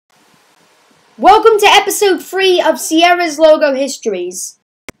Welcome to episode 3 of Sierra's Logo Histories.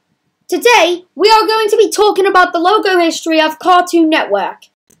 Today, we are going to be talking about the logo history of Cartoon Network.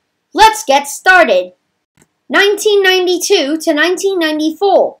 Let's get started. 1992 to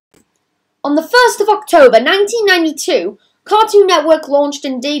 1994. On the 1st of October 1992, Cartoon Network launched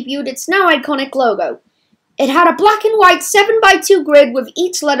and debuted its now iconic logo. It had a black and white 7x2 grid with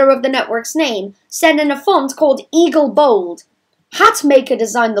each letter of the network's name set in a font called Eagle Bold. Hatmaker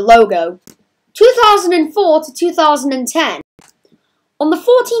designed the logo. 2004 to 2010. On the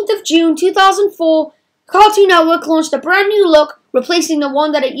 14th of June 2004, Cartoon Network launched a brand new look, replacing the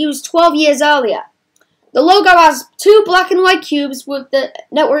one that it used 12 years earlier. The logo has two black and white cubes with the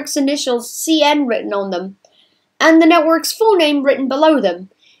network's initials CN written on them, and the network's full name written below them.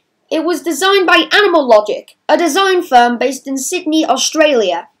 It was designed by Animal Logic, a design firm based in Sydney,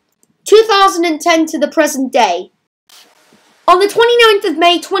 Australia. 2010 to the present day. On the 29th of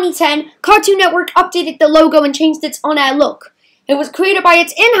May 2010, Cartoon Network updated the logo and changed its on-air look. It was created by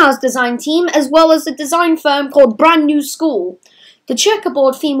its in-house design team as well as a design firm called Brand New School. The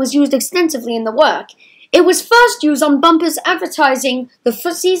checkerboard theme was used extensively in the work. It was first used on bumpers advertising the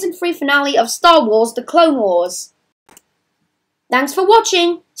season 3 finale of Star Wars: The Clone Wars. Thanks for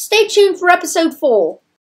watching. Stay tuned for episode 4.